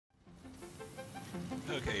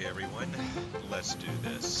everyone. Let's do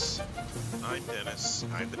this. I'm Dennis.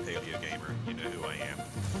 I'm the PaleoGamer. You know who I am.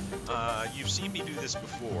 You've seen me do this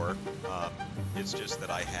before. It's just that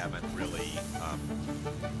I haven't really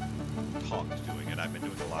talked doing it. I've been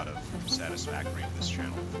doing a lot of Satisfactory on this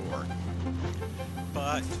channel before.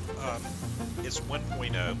 But it's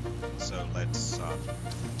 1.0, so let's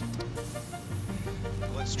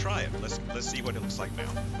try it. Let's see what it looks like now.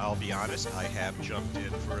 I'll be honest, I have jumped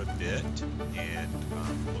in for a bit and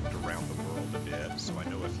looked around the world a bit, so I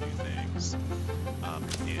know a few things.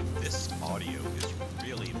 And this audio is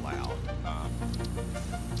really loud.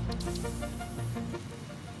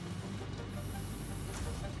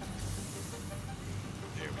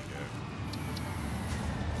 There we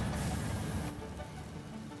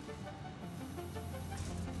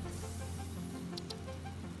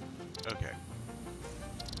go. Okay.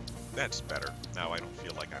 That's better. Now I don't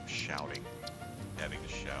feel like I'm shouting, having to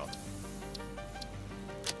shout.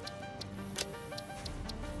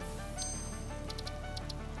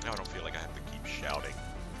 Now I don't feel like I have to keep shouting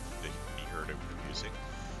to be heard over the music.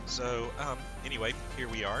 So, anyway, here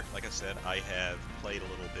we are. Like I said, I have played a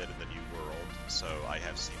little bit in the new world, so I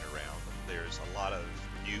have seen around. There's a lot of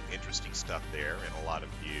new, interesting stuff there, and a lot of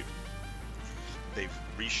new... They've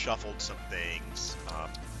reshuffled some things.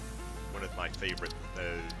 One of my favorite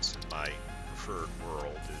nodes in my preferred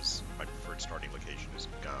world is, my preferred starting location is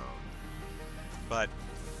gone. But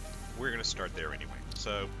we're going to start there anyway.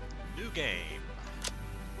 So, new game.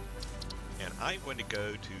 And I'm going to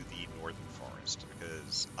go to the Northern Forest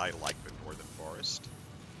because I like the Northern Forest.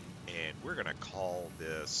 And we're going to call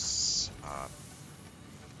this...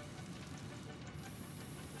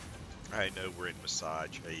 I know we're in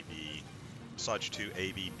Massage 2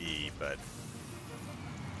 ABB, but...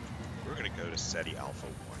 we're going to go to SETI Alpha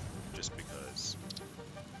 1, just because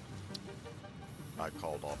I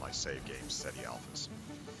called all my save games SETI Alphas.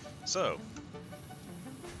 So,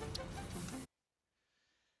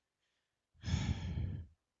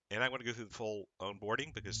 and I'm going to go through the full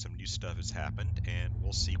onboarding because some new stuff has happened, and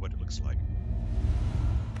we'll see what it looks like.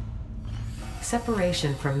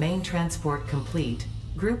 Separation from main transport complete.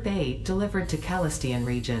 Group 8 delivered to Calistian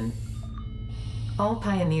region. All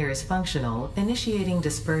pioneers functional, initiating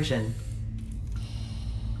dispersion.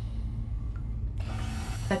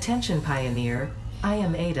 Attention Pioneer, I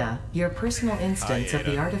am Ada, your personal instance of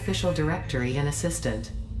the Artificial Directory and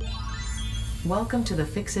Assistant. Welcome to the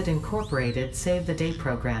Fixit Incorporated Save the Day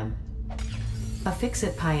program. A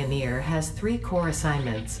Fixit Pioneer has 3 core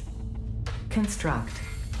assignments. Construct.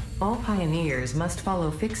 All pioneers must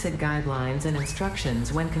follow Fixit guidelines and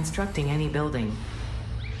instructions when constructing any building.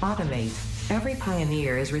 Automate. Every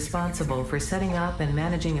pioneer is responsible for setting up and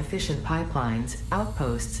managing efficient pipelines,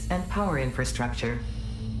 outposts, and power infrastructure.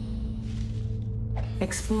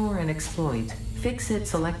 Explore and exploit. Fixit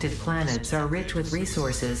selected planets are rich with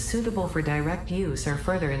resources suitable for direct use or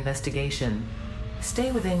further investigation.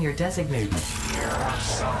 Stay within your designated.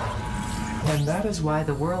 And that is why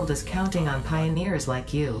the world is counting on pioneers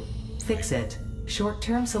like you. Fixit.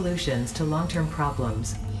 Short-term solutions to long-term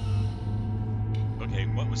problems. Okay,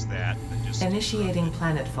 what was that? Initiating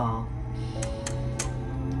planetfall.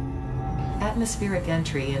 Atmospheric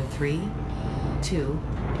entry in 3, 2,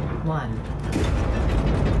 1.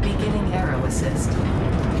 Beginning aero assist.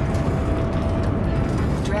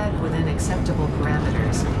 Drag within acceptable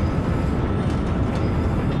parameters.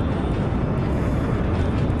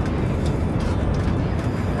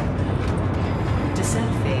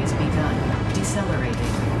 Descent phase begun.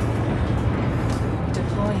 Decelerating.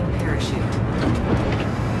 Deploying parachute.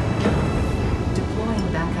 Deploying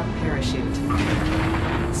backup parachute.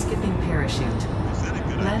 Skipping parachute.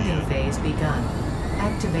 Landing phase begun.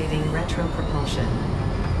 Activating retro propulsion.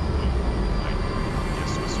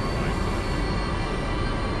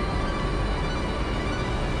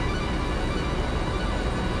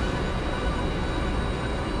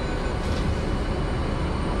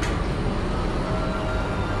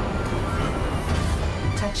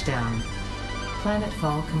 Touchdown.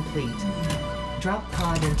 Planetfall complete. Drop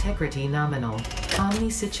pod integrity nominal.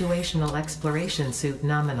 Omni-situational exploration suit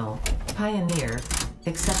nominal. Pioneer.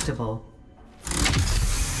 Acceptable.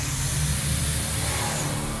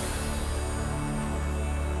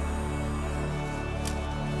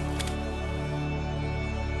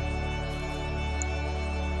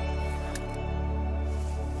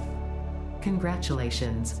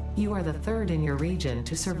 Congratulations. You are the 3rd in your region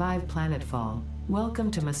to survive planetfall. Welcome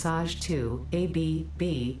to Massage 2, ABB,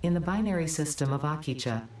 in the binary system of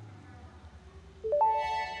Akicha.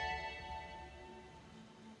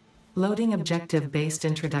 Loading objective-based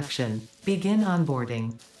introduction. Begin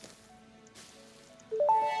onboarding.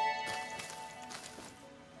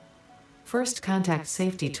 First contact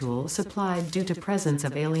safety tool supplied due to presence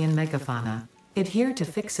of alien megafauna. Adhere to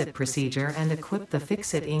Fix-It procedure and equip the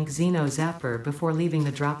Fix-It Inc. Xeno Zapper before leaving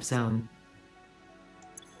the drop zone.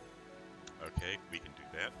 Okay, we can do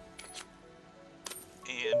that.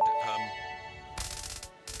 And,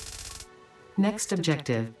 Next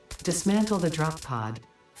objective, dismantle the drop pod.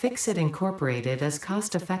 Fix-It Incorporated is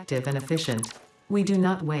cost-effective and efficient. We do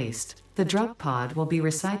not waste. The drop pod will be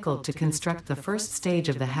recycled to construct the first stage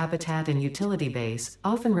of the habitat and utility base,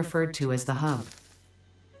 often referred to as the hub.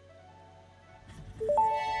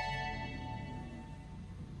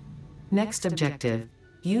 Next objective,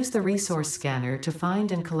 use the resource scanner to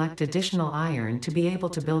find and collect additional iron to be able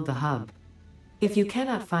to build the hub. If you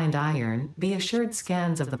cannot find iron, be assured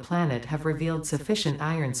scans of the planet have revealed sufficient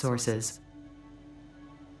iron sources.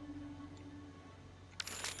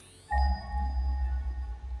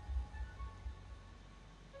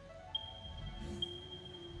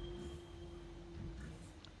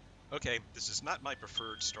 okay, this is not my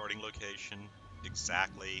preferred starting location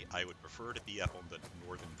exactly. I would prefer to be up on the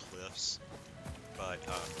northern cliffs, but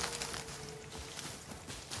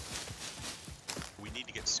we need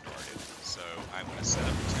to get started. So I'm going to set up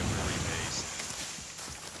a temporary base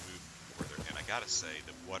and move further. And I gotta say,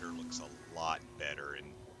 the water looks a lot better in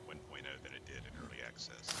 1.0 than it did in early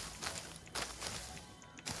access.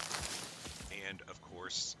 And of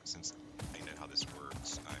course, since I know how this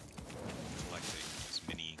works, I'm collecting as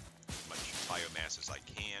much biomass as I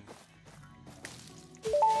can.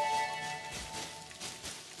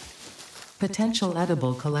 Potential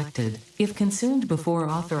edible collected. If consumed before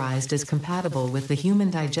authorized as compatible with the human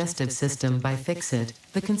digestive system by Fix-It,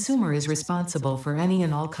 the consumer is responsible for any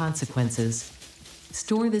and all consequences.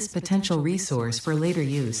 Store this potential resource for later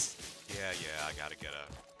use. Yeah, I gotta get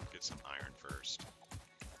some iron first.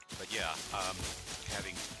 But yeah,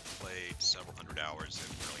 having played several hundred hours in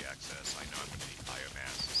early access, I know I'm gonna need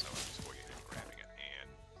biomass, so I'm just going ahead and grabbing it. And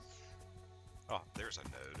oh, there's a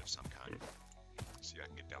node of some kind. See if I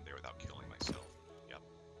can get down there without killing myself. Yep.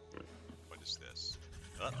 What is this?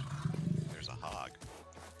 Oh, there's a hog.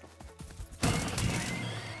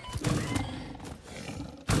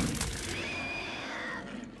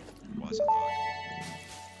 Was a hog.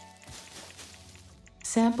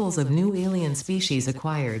 Samples of new alien species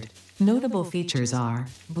acquired. Notable features are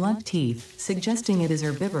blunt teeth, suggesting it is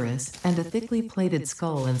herbivorous, and a thickly plated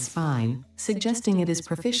skull and spine, suggesting it is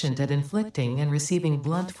proficient at inflicting and receiving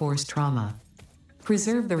blunt force trauma.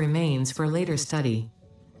 Preserve the remains for later study.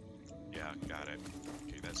 Yeah, got it.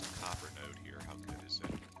 Okay, that's a copper node here. How good is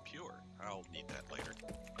it? Pure. I'll need that later.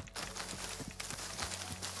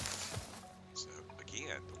 So,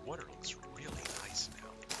 again, the water looks really nice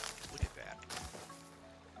now. Look at that.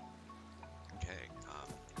 Okay,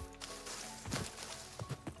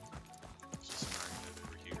 there's just an iron node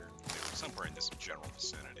over here. Somewhere in this general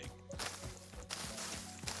vicinity.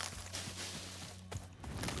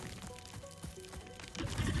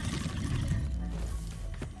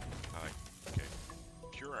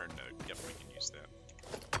 Node. Yep, we can use that.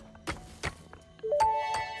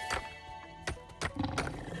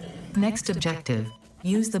 Next objective.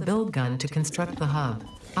 Use the build gun to construct the hub.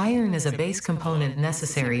 Iron is a base component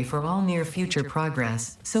necessary for all near-future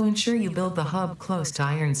progress, so ensure you build the hub close to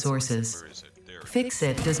iron sources. Where is it? There.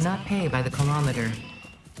 Fix-It does not pay by the kilometer.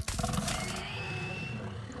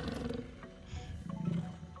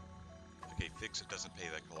 Okay, Fix-It doesn't pay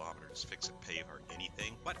that kilometer. Does Fix-It pay for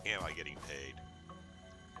anything? What am I getting paid?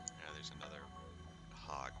 There's another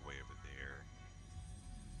hog way over there.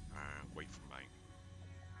 Wait for my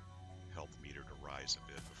health meter to rise a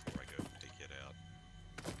bit before I go take it out.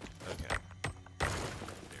 Okay.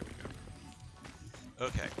 There we go.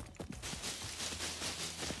 Okay.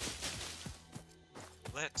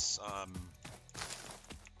 Let's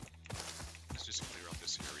just clear out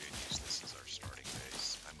this area and use this as our starting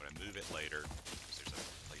base. I'm going to move it later because there's a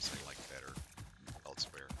place I like better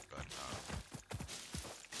elsewhere, but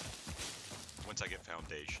once I get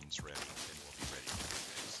foundations ready, then we'll be ready to do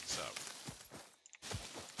things. So,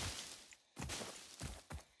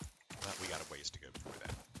 but we got a ways to go before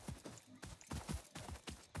that.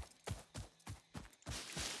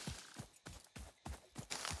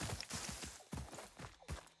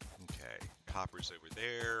 Okay, copper's over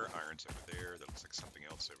there, iron's over there, that looks like something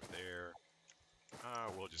else over there.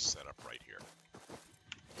 We'll just set up right here.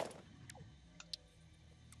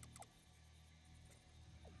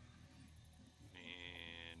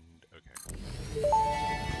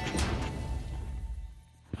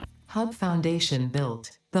 Hub foundation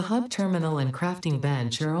built. The hub terminal and crafting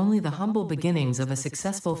bench are only the humble beginnings of a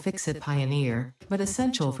successful Fix-It pioneer, but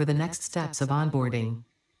essential for the next steps of onboarding.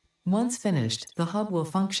 Once finished, the hub will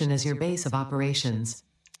function as your base of operations.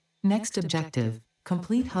 Next objective,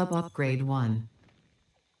 complete hub upgrade 1.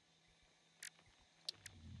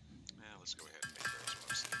 Let's go ahead and make those while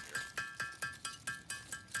I'm sitting here.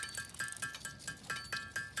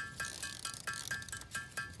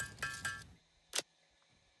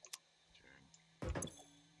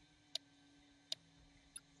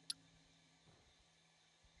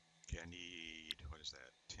 Okay, I need, what is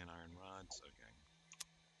that, 10 iron rods? Okay.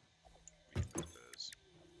 We can make those.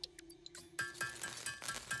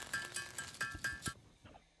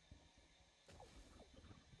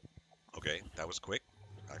 Okay, that was quick.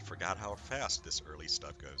 I forgot how fast this early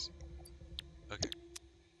stuff goes. Okay.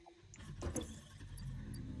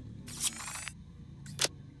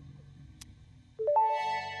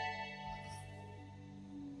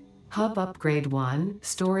 Hub upgrade 1,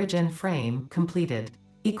 storage and frame, completed.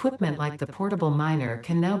 Equipment like the portable miner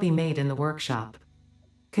can now be made in the workshop.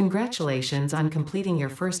 Congratulations on completing your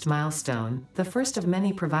first milestone, the first of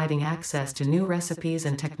many providing access to new recipes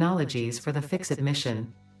and technologies for the Fix-It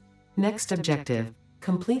mission. Next objective,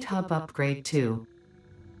 complete hub upgrade 2.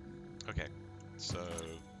 Okay, so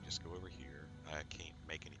just go over here. I can't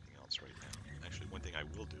make anything else right now. Actually, one thing I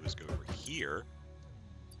will do is go over here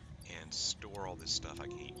and store all this stuff I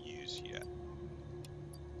can't use yet.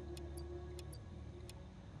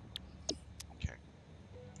 Okay,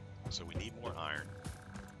 so we need more iron,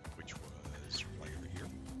 which was right over here.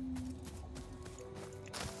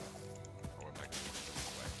 Or am I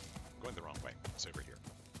going the wrong way? It's over here.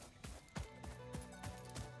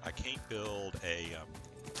 I can't build a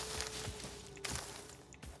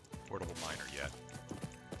portable miner yet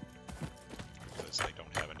because I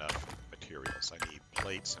don't have enough materials. I need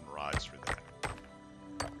plates and rods for that.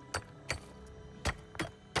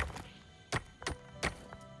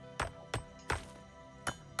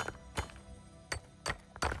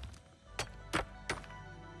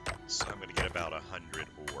 So I'm going to get about 100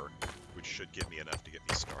 ore, which should give me enough to get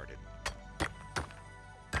me started.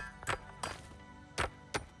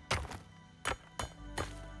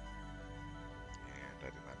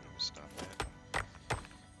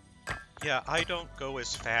 Yeah, I don't go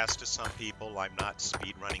as fast as some people. I'm not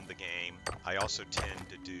speed running the game. I also tend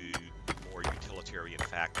to do more utilitarian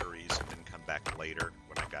factories and then come back later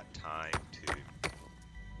when I've got time to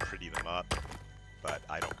pretty them up. But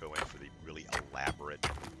I don't go in for the really elaborate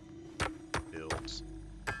builds.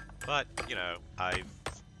 But, you know, I've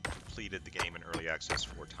completed the game in early access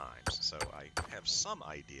 4 times, so I have some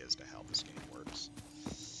ideas to how this game works.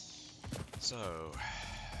 So,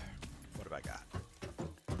 what have I got?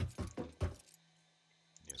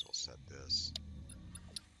 Set this.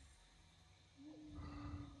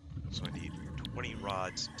 So I need 20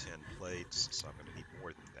 rods and 10 plates, so I'm going to need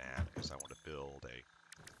more than that because I want to build a...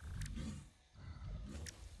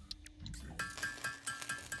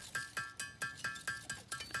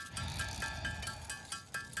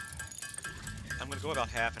 I'm going to go about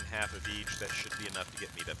half and half of each. That should be enough to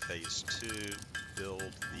get me to phase 2,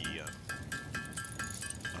 build the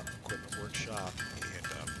equipment workshop, and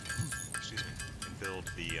excuse me, and build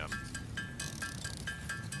the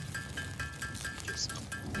get some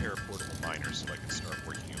pair of portable miners so I can start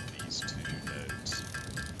working on these 2 nodes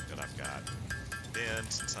that I've got. Then,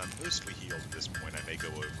 since I'm mostly healed at this point, I may go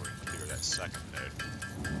over and clear that second node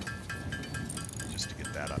just to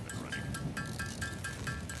get that up and running.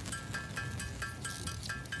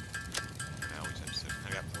 Now we just I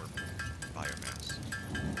got more biomass.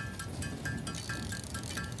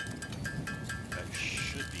 That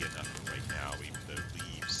should be enough for right now, even though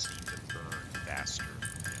leaves seem to burn faster.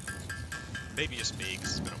 Maybe just me,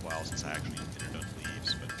 because it's been a while since I actually entered on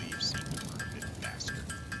leaves, but leaves seem to burn a bit faster.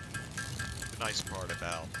 The nice part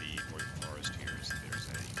about the northern forest here is that there's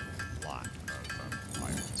a lot of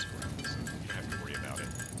biomass around, so you don't have to worry about it.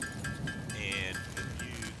 And the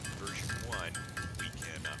new version 1, we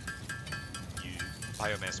can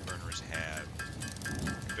biomass burners have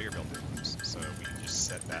conveyor belt inputs, so we can just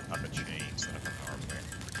set that up a chain, set up a power plant,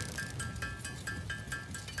 and forget it.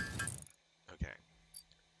 Okay.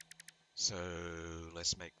 So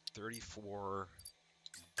let's make 34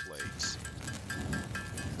 plates.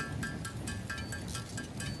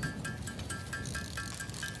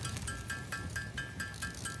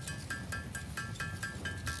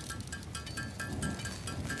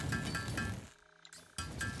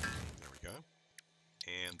 There we go.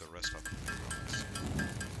 And the rest of them are rods.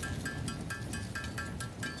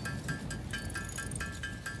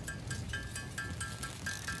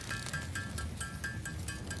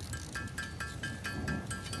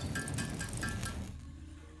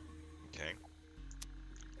 Okay.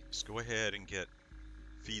 Let's go ahead and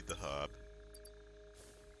feed the hub.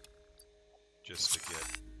 just to get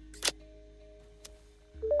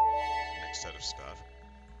next set of stuff.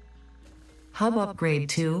 Hub upgrade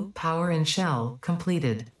 2, power and shell,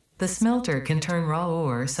 completed. The smelter can turn raw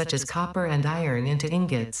ore such as copper and iron into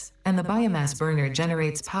ingots, and the biomass burner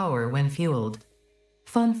generates power when fueled.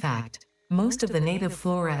 Fun fact: most of the native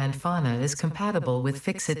flora and fauna is compatible with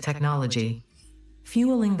Fixit technology.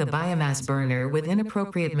 Fueling the biomass burner with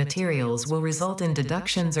inappropriate materials will result in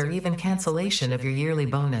deductions or even cancellation of your yearly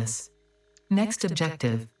bonus. Next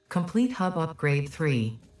objective: complete Hub Upgrade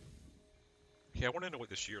 3. Okay, I want to know what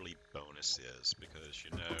this yearly bonus is, because,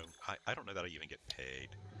 you know, I don't know that I even get paid.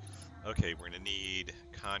 Okay, we're going to need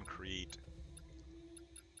concrete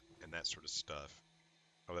and that sort of stuff.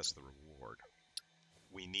 Oh, that's the reward.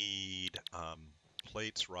 We need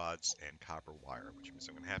plates, rods, and copper wire, which means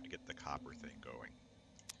I'm going to have to get the copper thing going.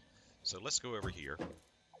 So let's go over here.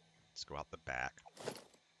 Let's go out the back.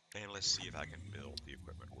 And let's see if I can build the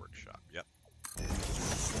equipment workshop. Yep.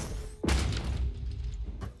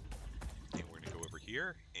 And we're going to go over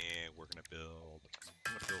here, and we're going to build...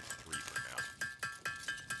 I'm going to build 3 for now.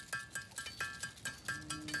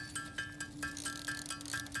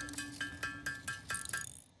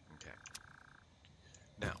 Okay.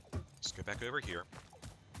 Now, let's go back over here.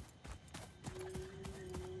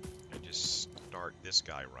 And just start this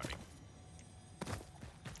guy running.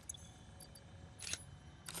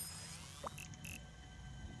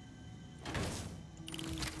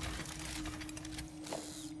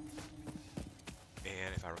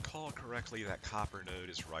 And if I recall correctly, that copper node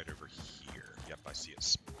is right over here. Yep, I see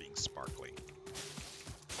it being sparkly.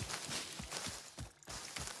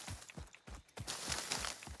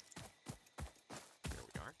 There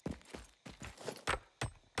we are.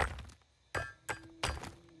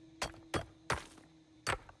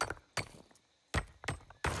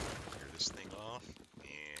 Clear this thing off,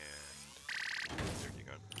 and there you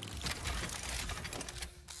go.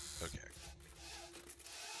 Okay.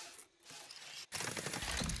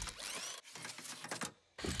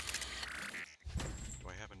 Do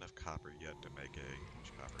I have enough copper yet to make a... How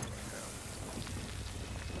much copper do I have?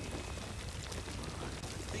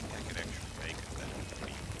 I think I can actually make that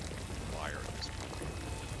 20 wire at this point.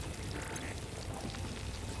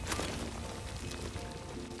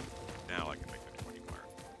 Now I can make the 20 wire.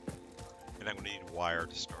 And I'm going to need wire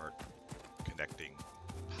to start connecting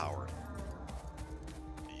power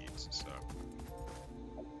needs, so...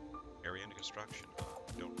 Area under construction.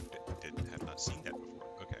 Have not seen that before.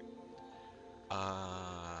 Okay.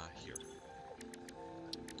 Here.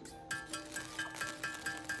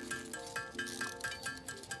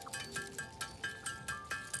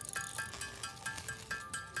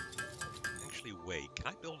 Actually, wait. Can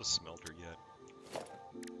I build a smelter yet?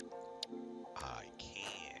 I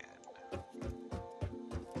can.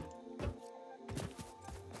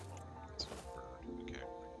 It's burned. Okay.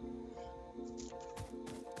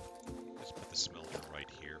 Let's put the smelter right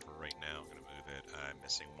here for right now. I'm gonna move it. I'm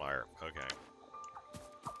missing wire. Okay.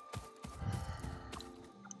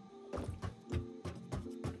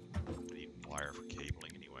 I need wire for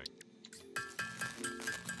cabling anyway.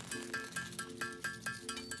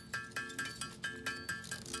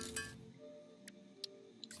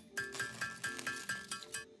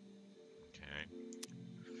 Okay.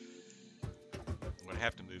 I'm gonna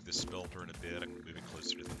have to move this smelter in a bit. I'm gonna move it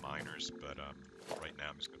closer to the miners, but right now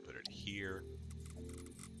I'm just gonna put it here.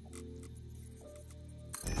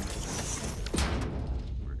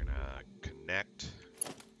 We're gonna connect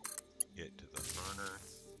it to the burner.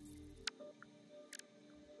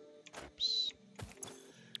 Oops.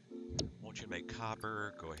 Want you to make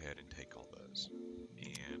copper? Go ahead and take all those.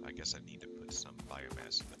 And I guess I need to put some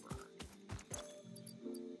biomass in the burner.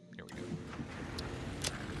 There we go.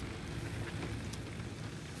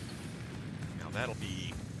 Now that'll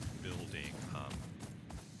be building,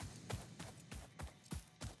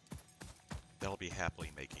 that'll be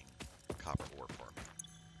happily making copper ore for me.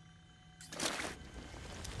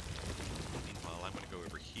 Meanwhile, I'm going to go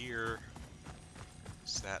over here.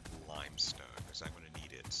 Is that limestone? Because I'm going to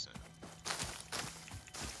need it soon.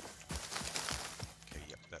 Okay,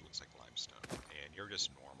 yep, that looks like limestone. And you're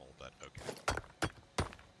just normal, but okay.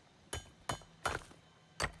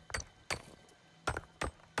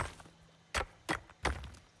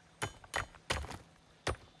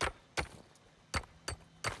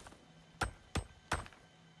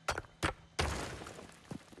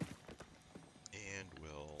 And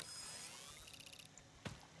we'll...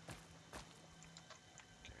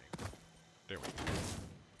 Okay, there we go.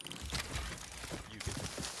 You can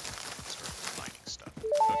start mining stuff.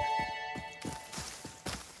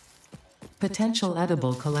 Okay. Potential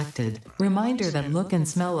edible collected. Reminder that look and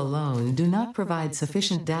smell alone do not provide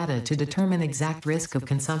sufficient data to determine exact risk of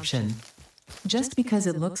consumption. Just because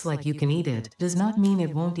it looks like you can eat it does not mean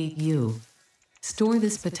it won't eat you. Store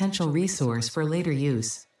this potential resource for later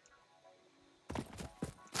use.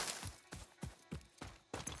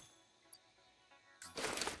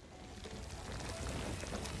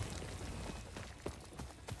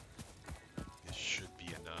 This should be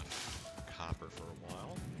enough copper for a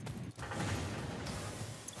while.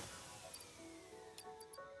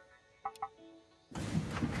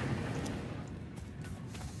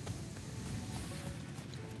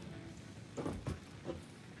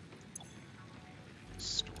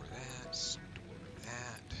 Store that, store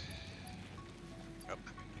that. Oh,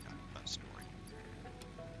 not storing.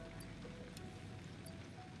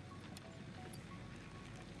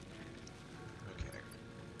 Okay.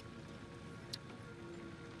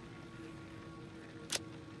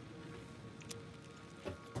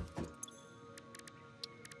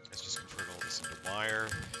 Let's just convert all this into wire,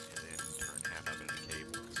 and then turn half of it into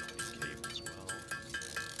cable, because I need cable as well.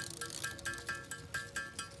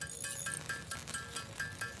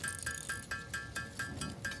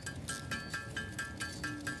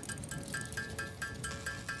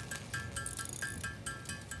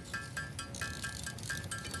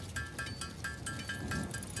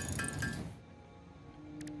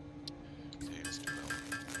 Okay, let's do that.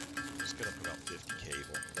 I'm just gonna put out 50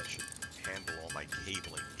 cable. That should handle all my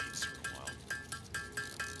cabling needs for a while.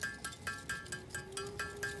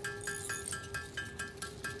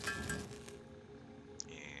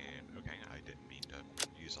 And okay, I didn't mean to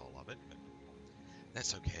use all of it, but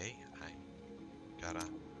that's okay. I got a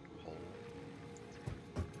whole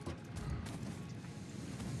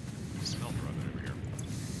smelter of it over here.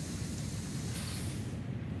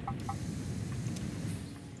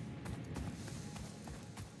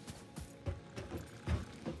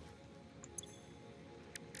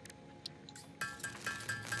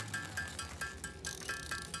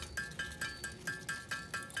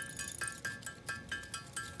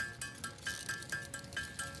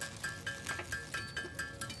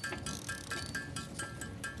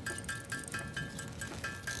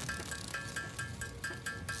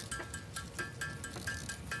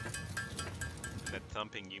 That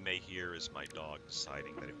thumping you may hear is my dog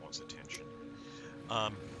deciding that it wants attention.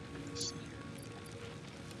 Let's see here.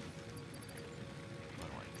 What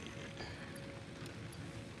do I need?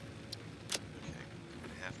 Okay, I'm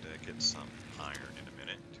gonna have to get some iron in a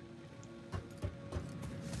minute.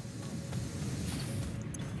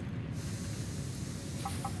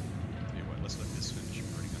 Tell you what, let's let this finish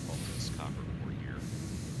burning up all this copper ore here.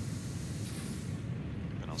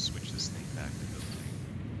 And I'll switch this thing back to building.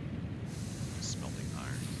 Smelting iron.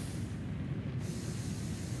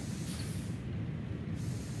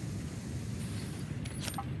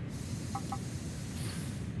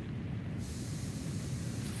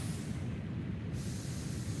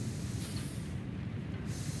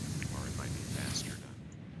 Or it might be faster to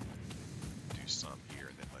do some here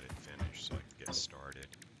and then let it finish so I can get started.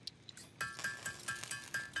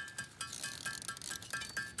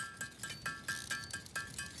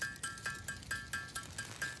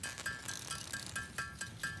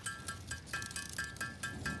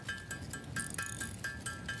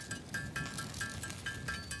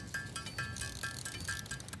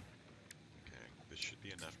 This should be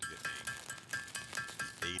enough to get me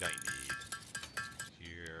 8 I need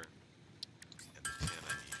here, and the 10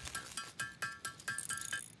 I need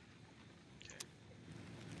here. Okay.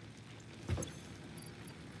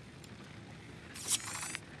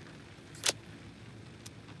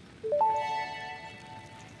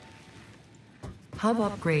 Hub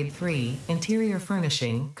Upgrade 3, Interior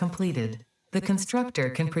Furnishing, completed. The constructor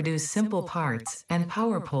can produce simple parts, and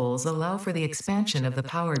power poles allow for the expansion of the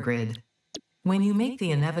power grid. When you make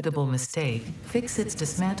the inevitable mistake, Fix-It's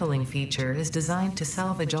dismantling feature is designed to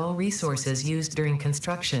salvage all resources used during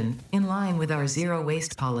construction, in line with our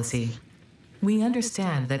zero-waste policy. We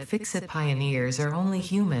understand that Fix-It pioneers are only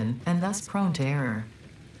human and thus prone to error.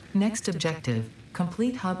 Next objective,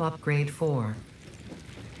 complete Hub Upgrade 4.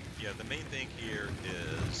 Yeah, the main thing here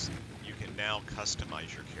is you can now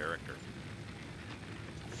customize your character.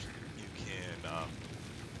 You can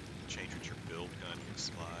change what your build gun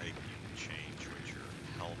looks like. You can change what your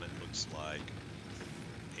helmet looks like.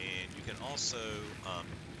 And you can also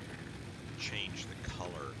change the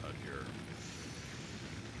color of your...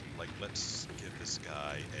 Like, let's give this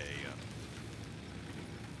guy a...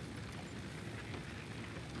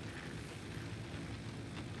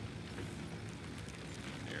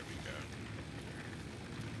 there we go.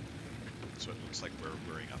 So it looks like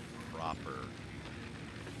we're wearing a proper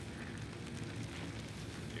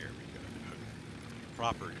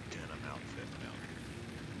proper denim outfit now.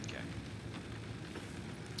 Okay.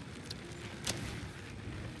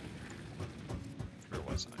 Where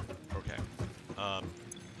was I? Okay.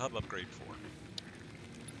 Hub upgrade 4.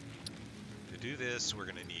 To do this, we're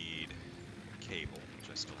going to need cable, which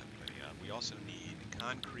I still have plenty of. We also need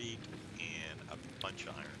concrete and a bunch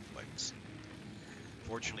of iron plates.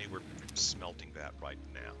 Fortunately, we're smelting that right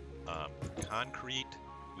now. Concrete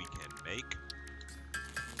we can make.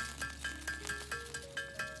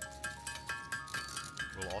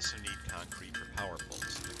 We'll also need concrete for power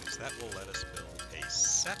poles, because that will let us build a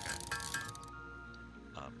second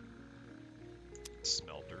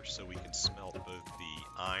smelter, so we can smelt both the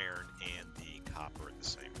iron and the copper at the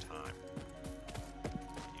same time.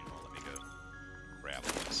 You know, let me go grab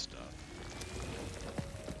all this stuff.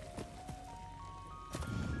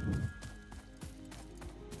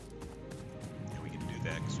 And we can do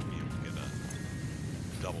that because we'll be able to get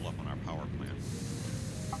a double up on our power plant.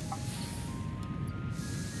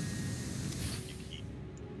 You keep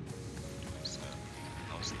doing stuff.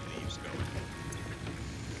 How's the leaves going?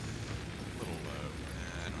 A little low.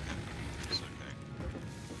 I don't have any. It's okay.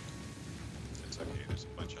 It's okay. There's a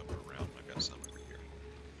bunch of them around. I've got some over here.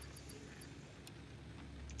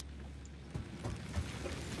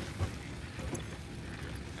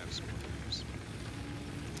 Have some more leaves.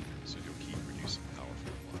 So you'll keep reducing power for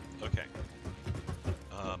a while. Okay.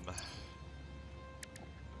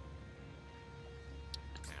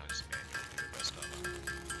 Now just manually do the rest of them.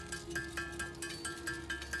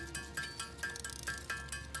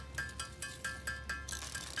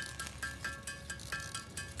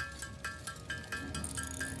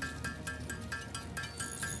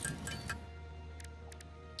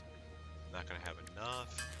 Not going to have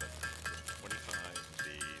enough, but 25 of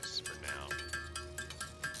these for now.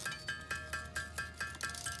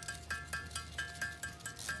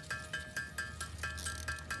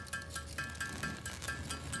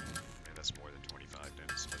 Okay, that's more than 25,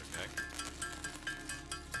 Dennis, but okay.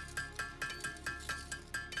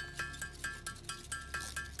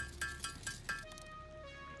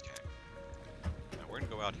 Okay. Now we're going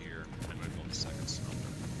to go out here. I'm going to build a second smelter.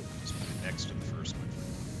 Just put it next to the first one.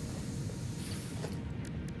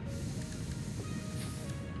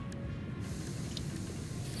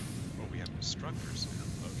 Oh, we have constructors now.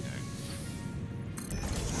 Okay.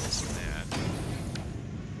 This and that.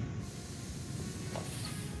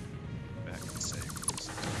 Back to the savings.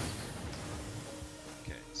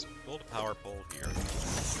 Okay, so build a power pole here.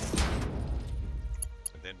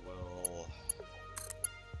 And then we'll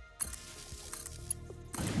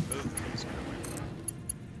both of these going.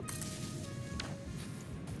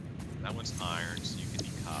 That one's iron, so you can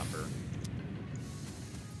need copper.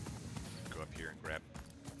 Go up here and grab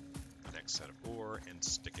the next set of ore and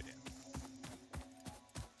stick it in.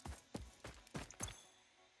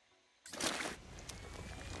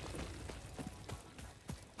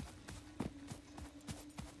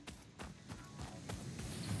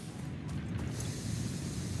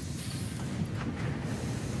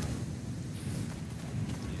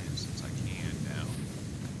 And since I can now,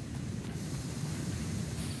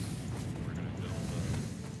 we're going to build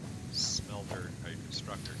a smelter, a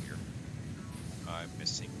constructor here. I'm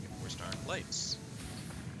missing enforced iron plates.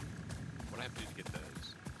 What do I have to do to get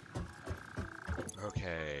those?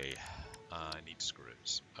 Okay, I need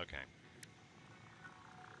screws. Okay.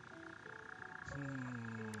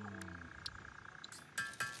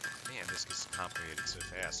 Man, this gets complicated so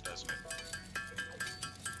fast, doesn't it?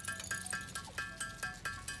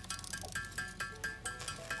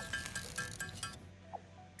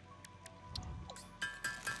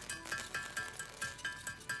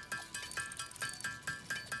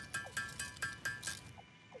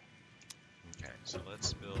 Okay, so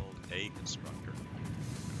let's build a constructor.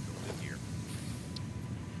 Build it here.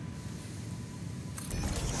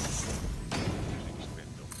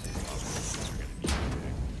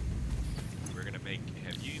 We're gonna make.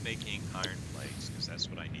 Have you making iron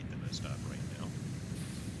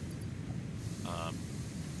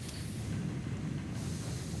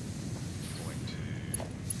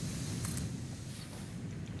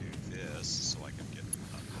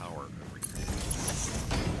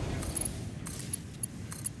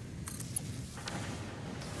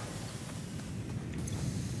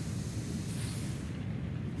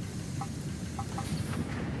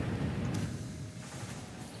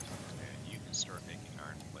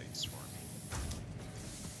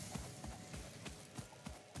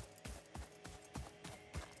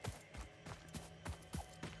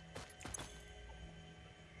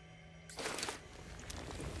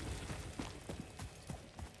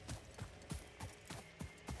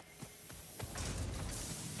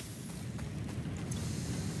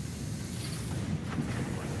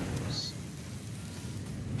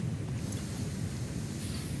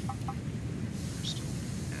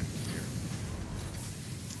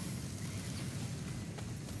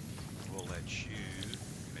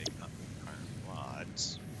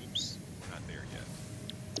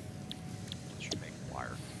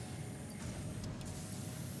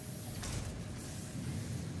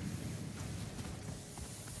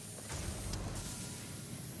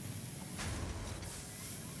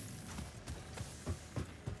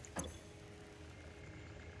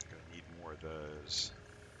those.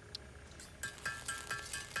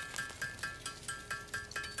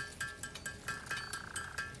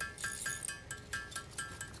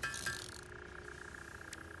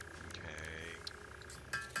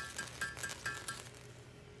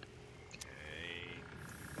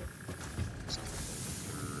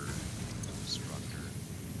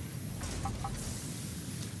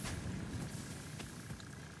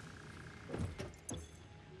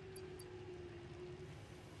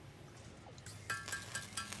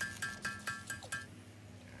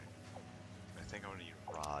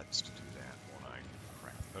 To do that, won't I?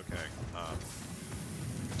 Crap. Okay.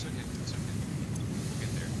 It's okay. It's okay. We'll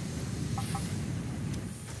get there.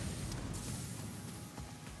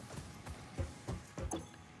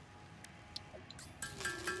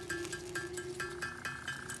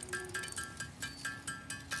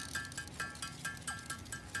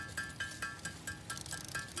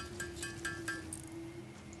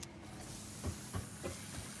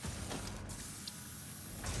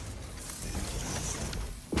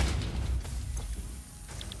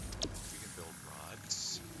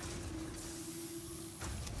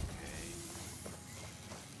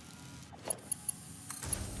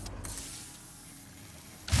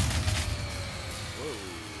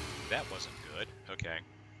 That wasn't good. Okay.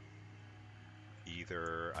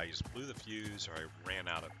 Either I just blew the fuse or I ran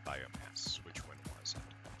out of biomass. Which one was it?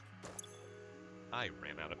 I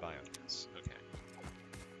ran out of biomass. Okay.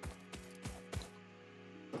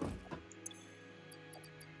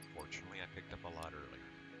 Fortunately, I picked up a lot earlier.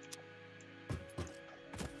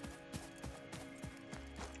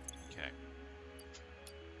 Okay.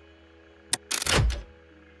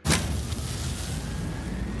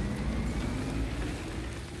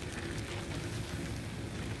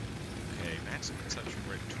 Maximum consumption,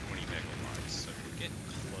 we're at 20 megawatts, so we're getting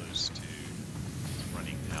close to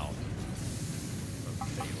running out of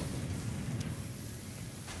available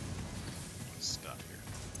stuff here.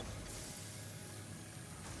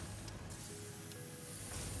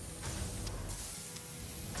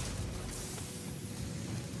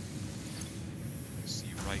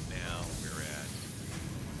 See, right now we're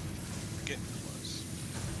getting close.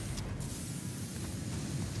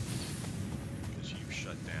 Because you've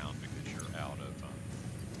shut down because you're out of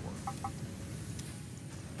work.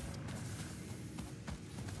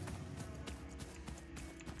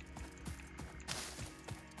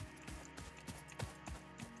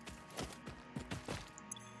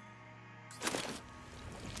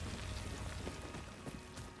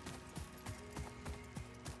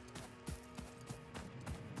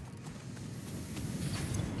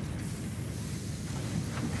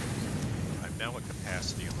 I'm now at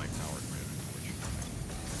capacity on my power grid, unfortunately.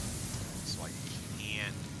 So I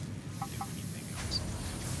can't do anything else.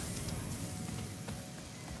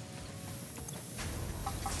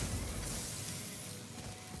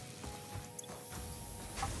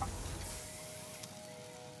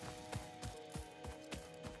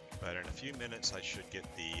 But in a few minutes I should get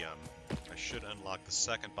the, I should unlock the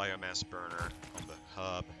second biomass burner on the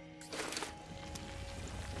hub.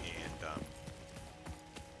 And,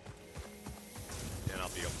 then I'll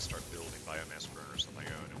be able to start building biomass burners on my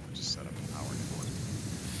own, and we'll just set up a power network.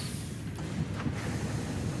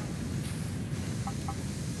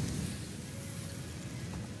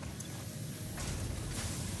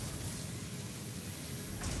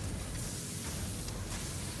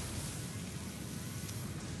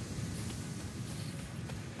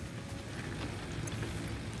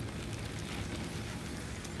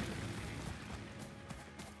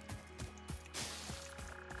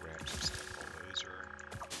 Grab some stuff on laser.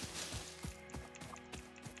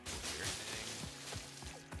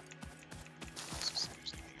 Also,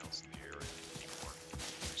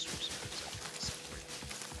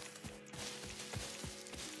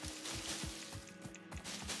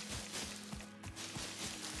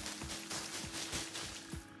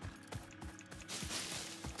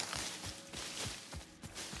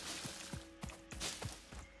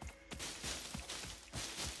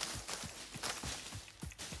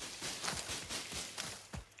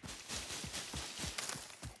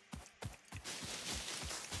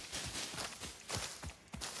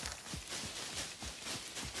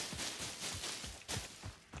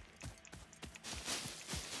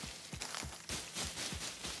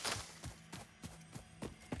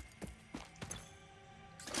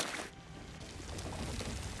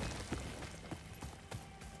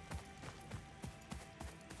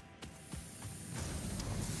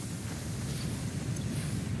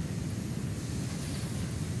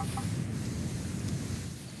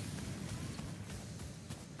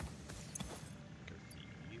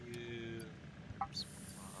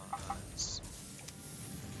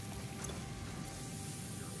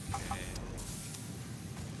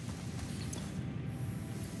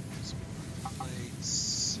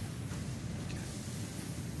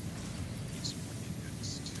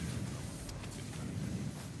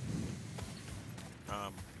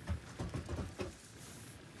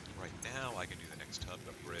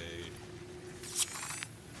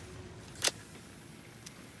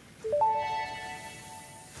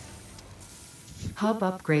 Hub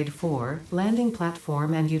Upgrade 4, Landing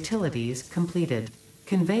Platform and Utilities, completed.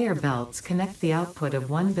 Conveyor belts connect the output of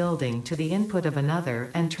one building to the input of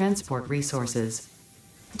another and transport resources.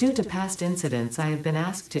 Due to past incidents, I have been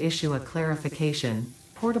asked to issue a clarification.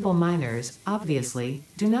 Portable miners, obviously,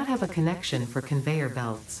 do not have a connection for conveyor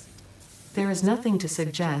belts. There is nothing to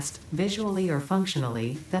suggest, visually or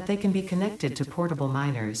functionally, that they can be connected to portable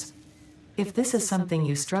miners. If this is something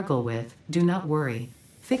you struggle with, do not worry.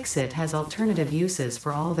 Fixit has alternative uses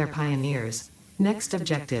for all their pioneers. Next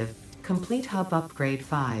objective, complete Hub Upgrade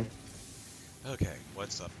 5. Okay,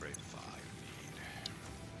 what's upgrade 5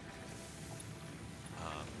 need?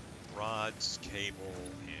 Rods, cable,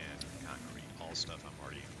 and concrete. All stuff I'm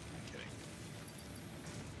already getting.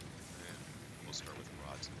 And we'll start with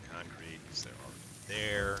rods and concrete because they're already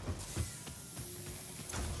there.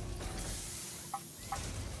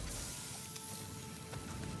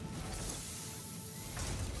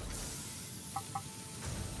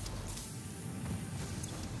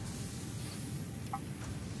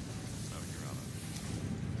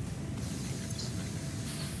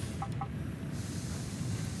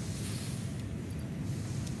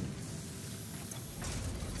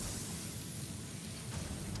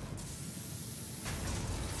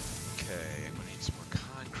 Okay, I'm gonna need some more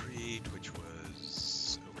concrete, which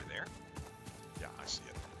was over there. Yeah, I see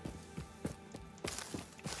it.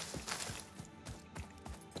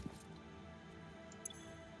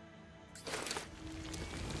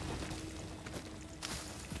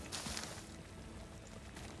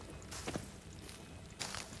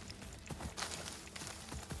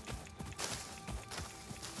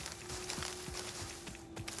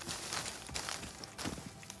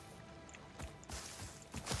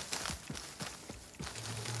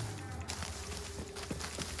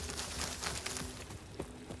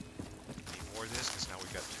 Because now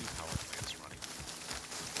we've got 2 power plants running.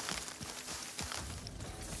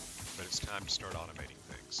 But it's time to start automating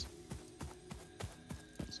things.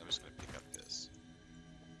 So I'm just going to pick up this.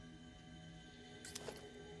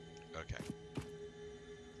 Okay.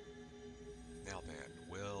 Now then,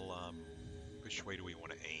 which way do we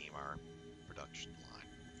want to aim our production line?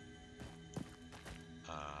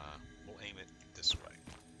 We'll aim it this way.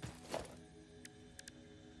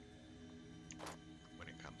 When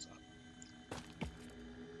it comes up.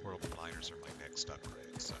 Portable miners are my next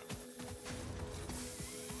upgrade, so.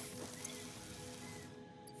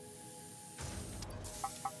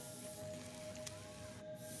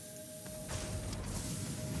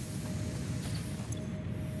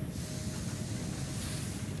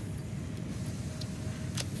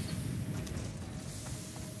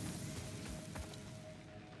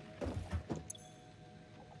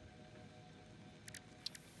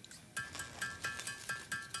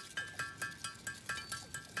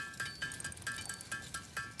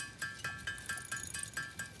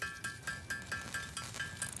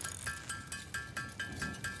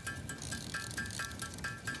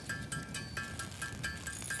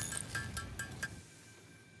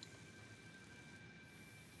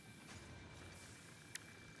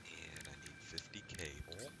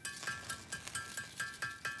 Cable.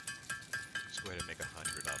 Let's go ahead and make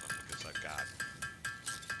 100 of them because I've got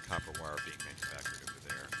copper wire being manufactured over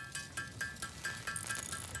there.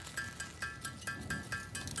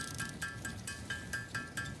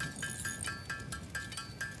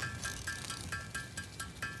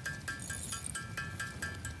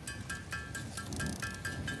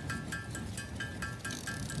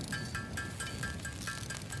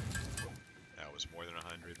 That was more than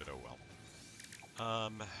 100, but oh well.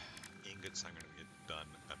 Ingots I'm going to get done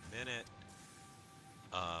in a minute.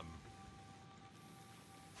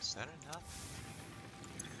 Is that enough?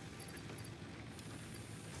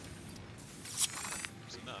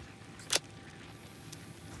 It's enough.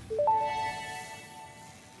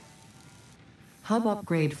 Hub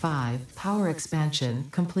Upgrade 5, Power Expansion,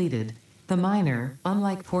 completed. The miner,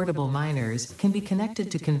 unlike portable miners, can be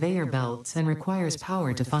connected to conveyor belts and requires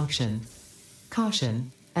power to function.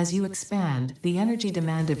 Caution: as you expand, the energy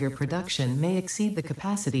demand of your production may exceed the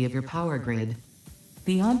capacity of your power grid.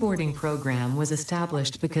 The onboarding program was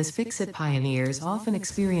established because Fixit pioneers often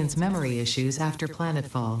experience memory issues after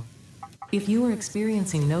planetfall. If you are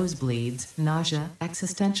experiencing nosebleeds, nausea,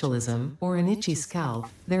 existentialism, or an itchy scalp,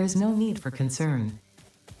 there is no need for concern.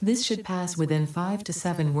 This should pass within 5 to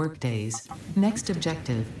 7 workdays. Next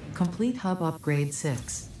objective, complete Hub Upgrade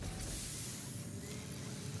 6.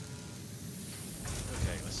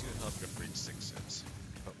 Okay, let's see what Hub Upgrade 6 is.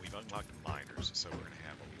 But we've unlocked miners, so we're going to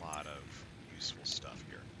have a lot of useful stuff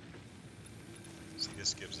here. See,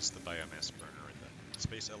 this gives us the biomass burner and the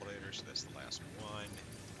space elevator, so that's the last one.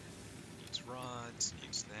 Needs Needs rods,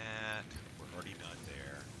 needs that. We're already done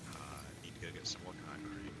there. Need to go get some more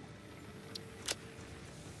concrete.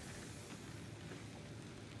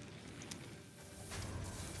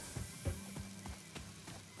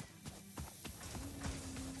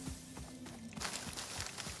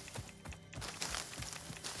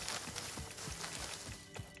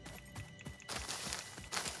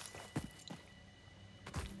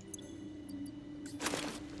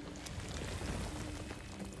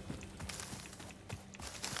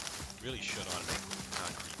 Really should automate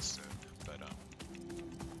concrete soon, but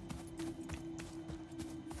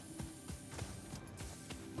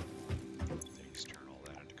things turn all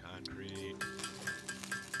that into concrete.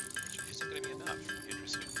 Which isn't going to be enough.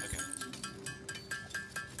 Interesting. Okay.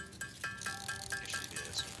 Actually, it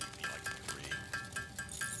is. It'll be like 3.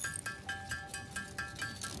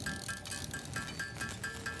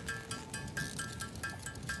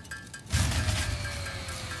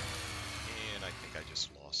 And I think I just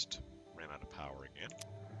ran out of power again.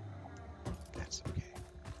 That's okay.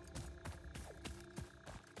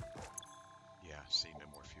 Yeah, see, no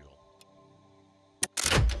more fuel.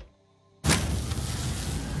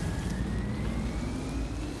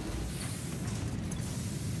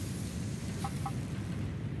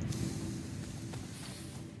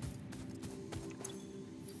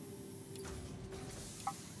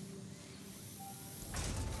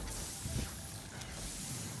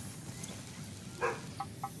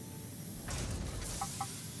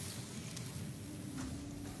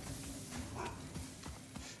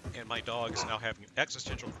 And my dog is now having an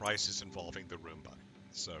existential crisis involving the Roomba.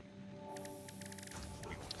 So,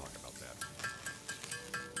 we won't talk about that.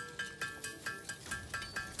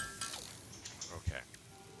 Okay.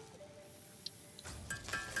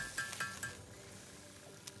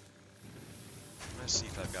 Let's see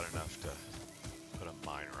if I've got enough to put a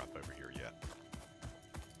miner up over here yet.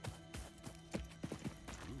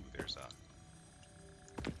 Ooh, there's a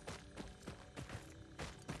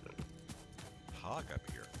hog up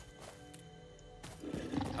here.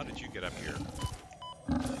 How did you get up here?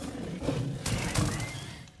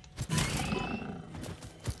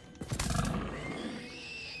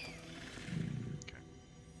 Okay.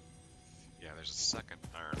 Yeah, there's a second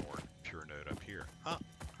iron ore pure node up here. Huh,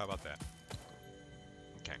 how about that?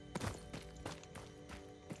 Okay.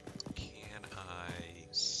 Can I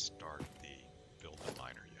start the build the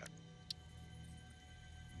miner yet?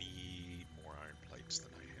 Need more iron plates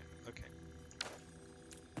than I have. Okay.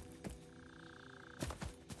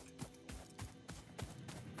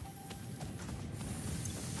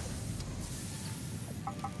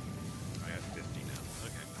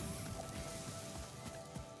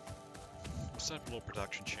 Set up a little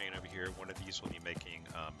production chain over here. One of these will be making,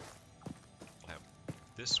 we'll have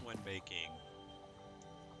this one making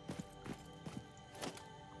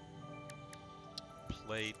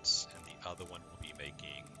plates, and the other one will be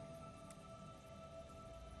making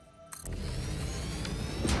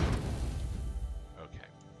okay.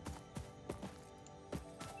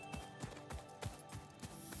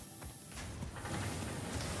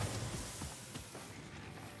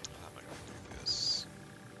 How am I going to do this?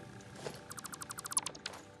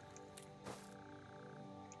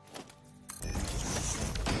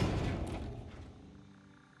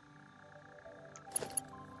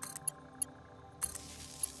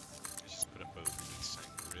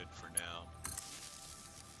 For now.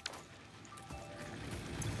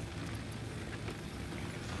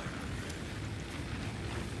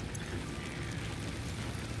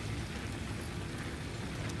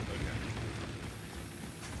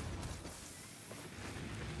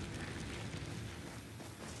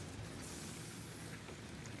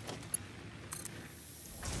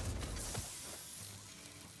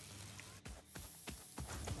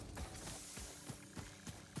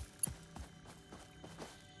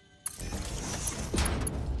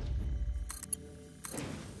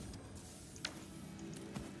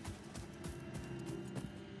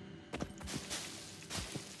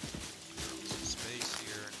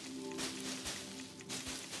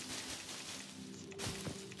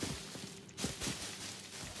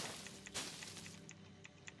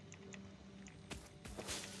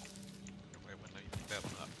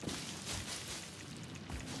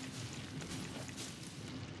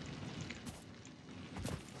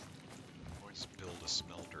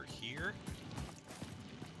 Smelter here.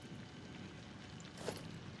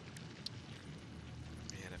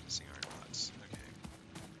 And I'm missing iron rods. Okay.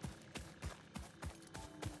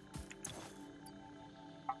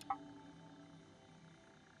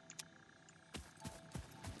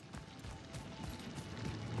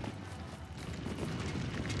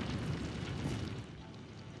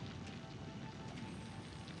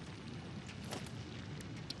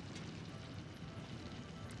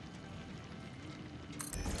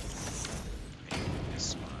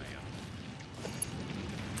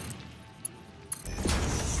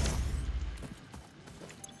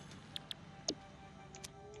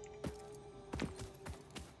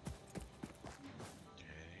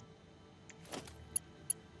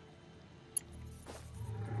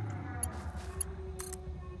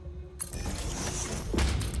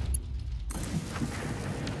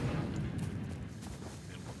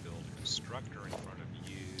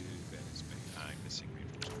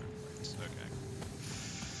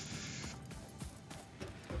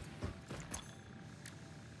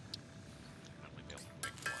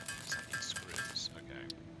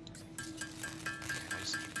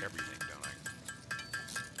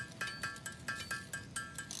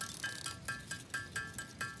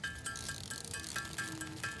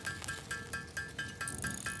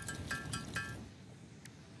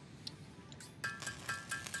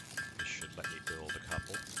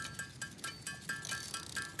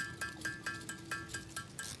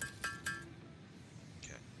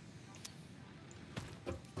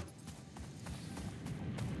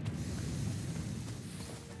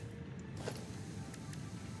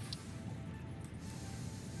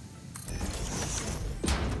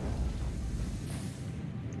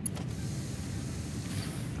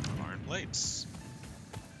 plates.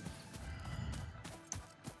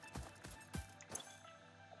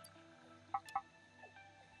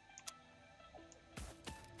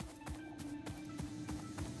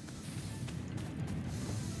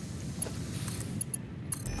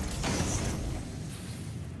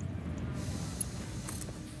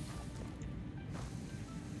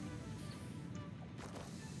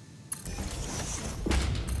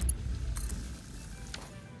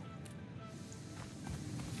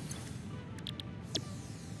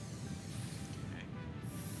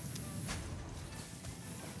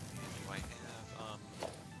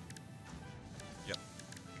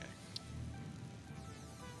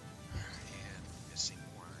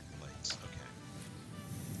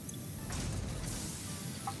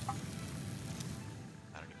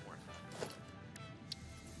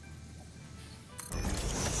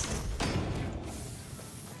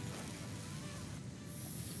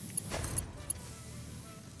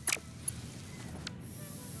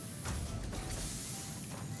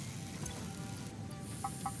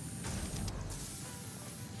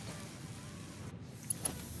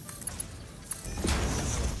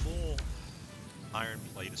 Iron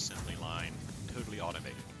plate assembly line, totally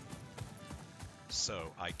automated.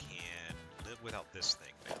 So I can live without this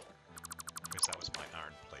thing now, because that was my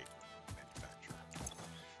iron plate manufacturer.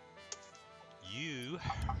 You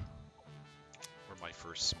were my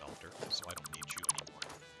first smelter, so I don't need you anymore,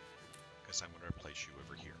 because I'm going to replace you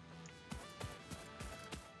over here.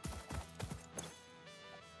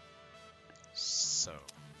 So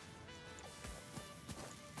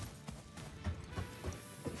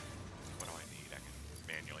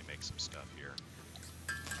some stuff here.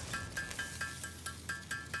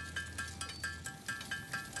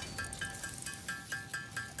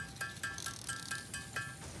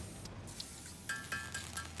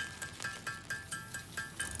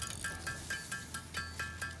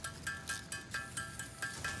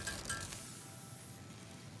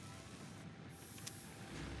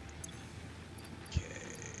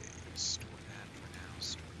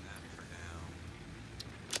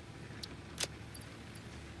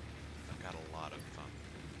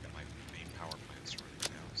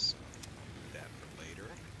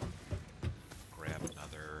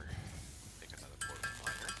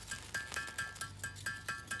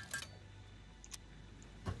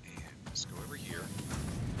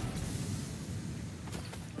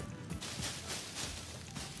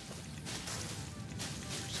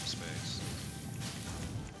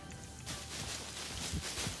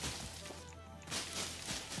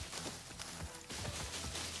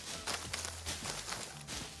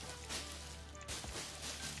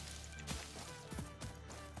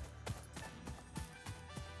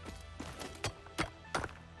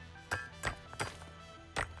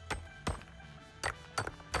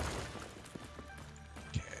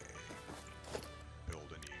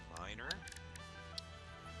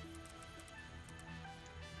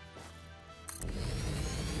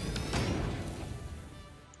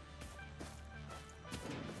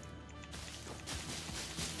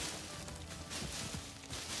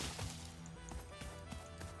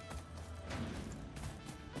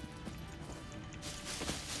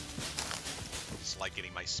 Like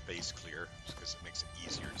getting my space clear, because it makes it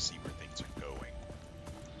easier to see where things are going.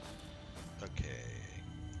 Okay.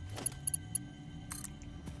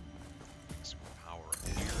 Some power up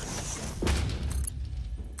here.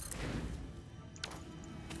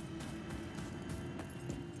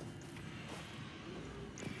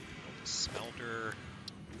 Build a smelter.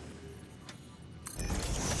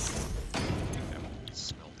 That will be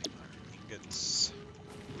smelting iron ingots.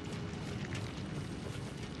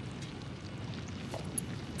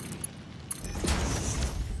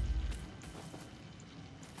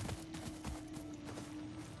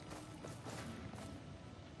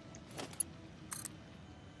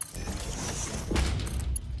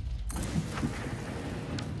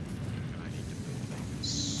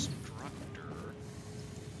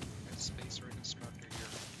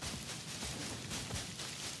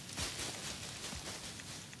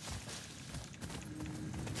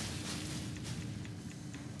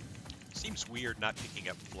 Seems weird not picking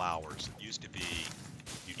up flowers. It used to be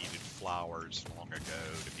you needed flowers long ago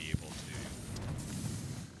to be able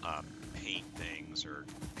to paint things or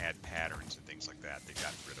add patterns and things like that. They've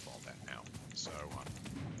gotten rid of all that now. So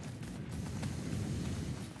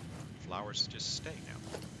flowers just stay now.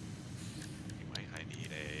 Anyway, I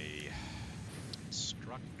need a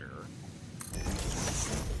constructor.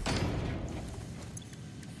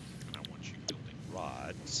 And I want you building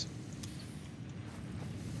rods.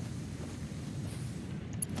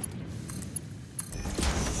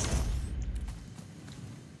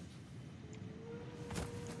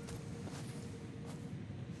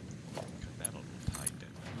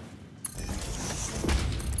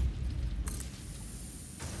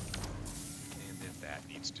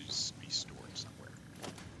 needs to be stored somewhere.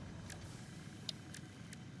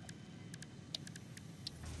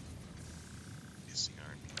 Missing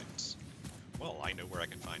iron plates. Well, I know where I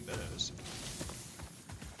can find those.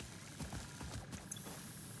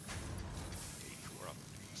 84 of them,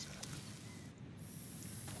 so.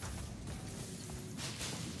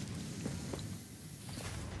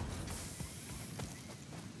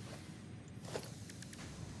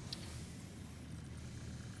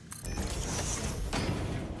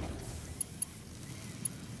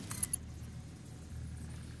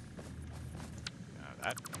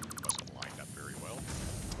 That wasn't lined up very well.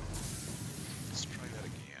 Let's try that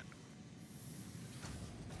again.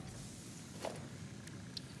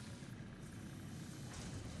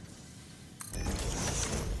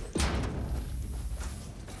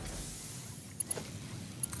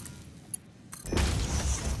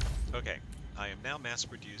 Okay, I am now mass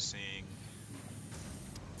producing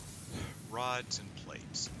rods and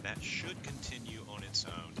plates. That should continue on its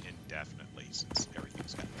own indefinitely since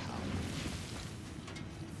everything's got power.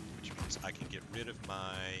 Which means I can get rid of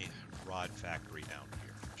my rod factory down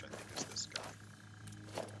here, which I think is this guy.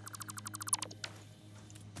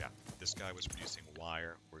 Yeah, this guy was producing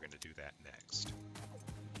wire. We're going to do that next.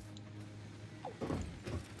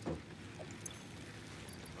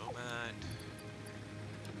 Moment.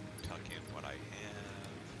 Tuck in what I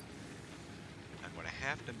have. I'm going to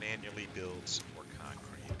have to manually build some more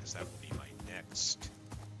concrete because that will be my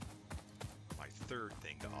third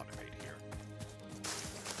thing to automate here.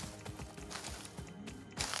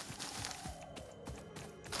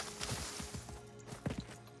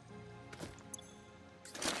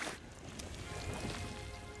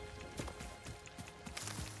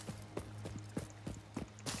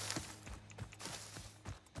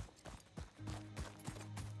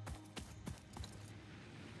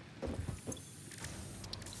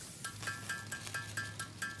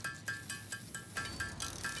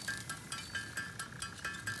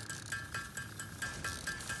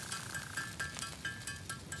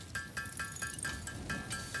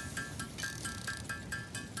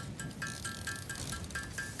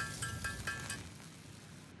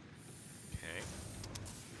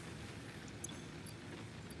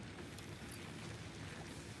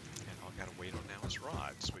 Gotta wait on now is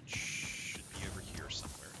rods, which should be over here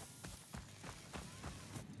somewhere.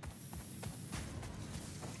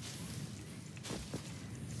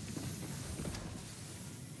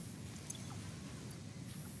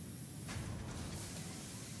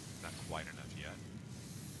 Not quite enough yet.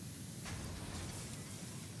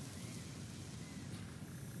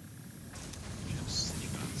 Just sitting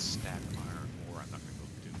on a stack of iron ore I'm not going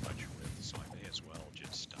to do much with, so I may as well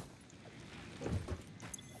just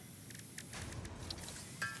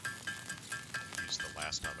the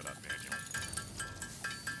last of it up manually.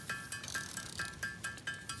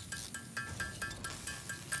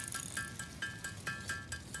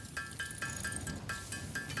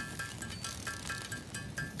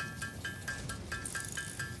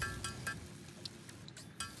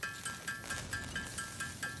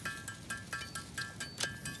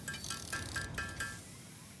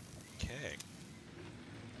 Okay.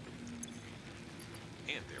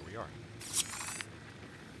 And there we are.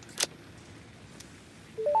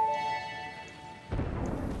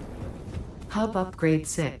 Hub Upgrade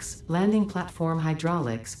 6, Landing Platform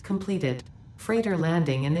Hydraulics, completed. Freighter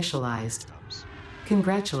landing initialized.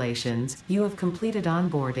 Congratulations, you have completed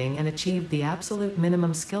onboarding and achieved the absolute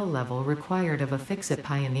minimum skill level required of a Fixit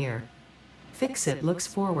pioneer. Fixit looks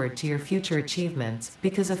forward to your future achievements,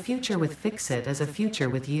 because a future with Fixit is a future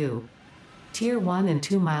with you. Tier 1 and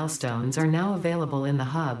 2 milestones are now available in the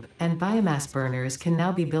hub, and biomass burners can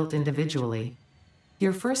now be built individually.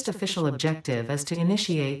 Your first official objective is to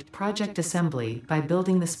initiate project assembly by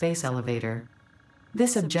building the space elevator.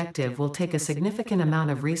 This objective will take a significant amount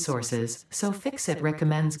of resources, so Fixit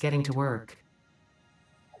recommends getting to work.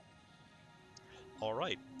 All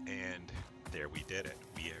right, and there we did it.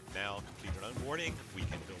 We have now completed onboarding. We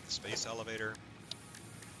can build the space elevator.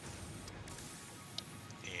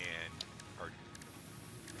 And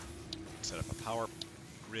set up a power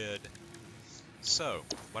grid. So,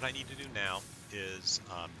 what I need to do now is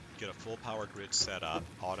get a full power grid set up,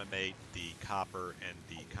 automate the copper and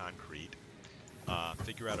the concrete,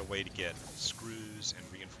 figure out a way to get screws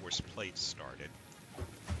and reinforced plates started.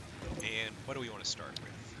 And what do we want to start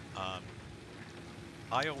with?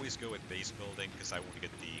 I always go with base building because I want to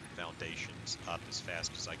get the foundations up as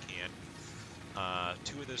fast as I can.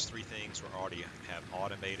 Two of those three things we already have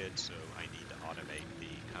automated, so I need to automate the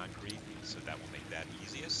concrete, so that will make that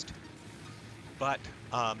easiest. But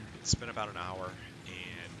it's been about an hour,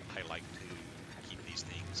 and I like to keep these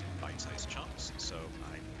things in bite-sized chunks, so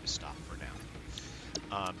I'm going to stop for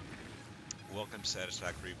now. Welcome to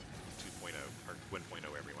Satisfactory 2.0, or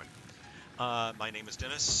 1.0, everyone. My name is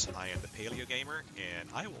Dennis, I am the PaleoGamer, and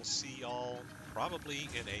I will see y'all probably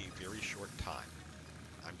in a very short time.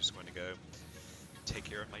 I'm just going to go take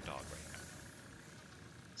care of my dog right now.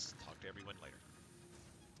 Let's talk to everyone later.